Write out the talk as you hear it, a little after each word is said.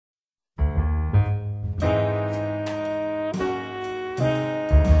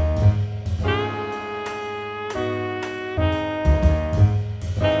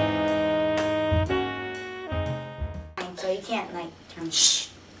Shh.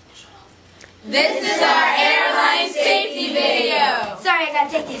 This is our airline safety video. Sorry, I gotta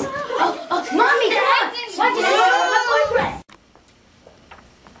take this. Mommy, come on. Watch it. My boyfriend.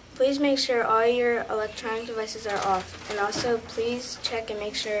 Please make sure all your electronic devices are off, and also please check and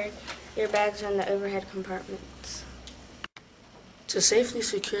make sure your bags are in the overhead compartments. To safely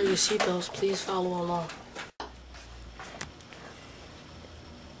secure your seatbelts, please follow along.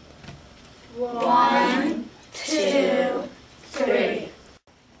 1, 2, 3.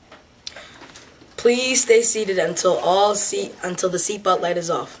 Please stay seated until the seatbelt light is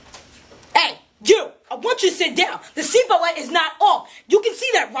off. Hey, you! I want you to sit down. The seatbelt light is not off. You can see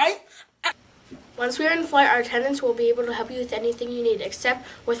that, right? Once we are in flight, our attendants will be able to help you with anything you need, except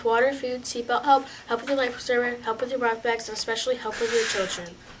with water, food, seatbelt help with your life preserver, help with your backpacks, and especially help with your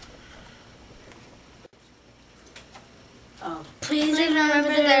children. Please remember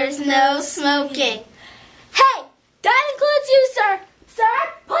there's no smoking. Hey, that includes you, sir.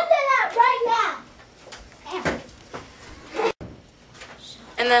 Sir, put that out right now.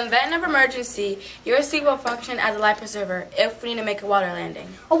 In the event of emergency, your seat will function as a life preserver if we need to make a water landing.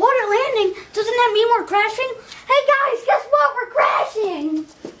 A water landing? Doesn't that mean we're crashing? Hey guys, guess what? We're crashing.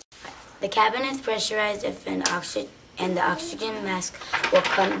 The cabin is pressurized and the oxygen mask will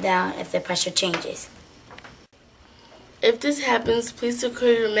come down if the pressure changes. If this happens, please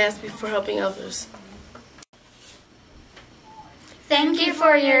secure your mask before helping others. Thank you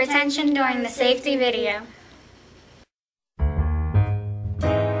for your attention during the safety video.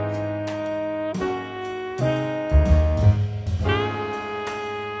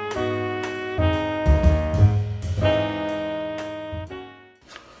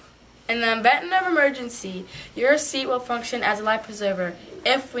 In the event of emergency, your seat will function as a life preserver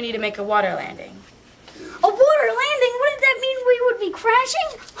if we need to make a water landing. A water landing? What does that mean? We would be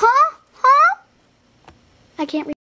crashing? Huh? I can't read.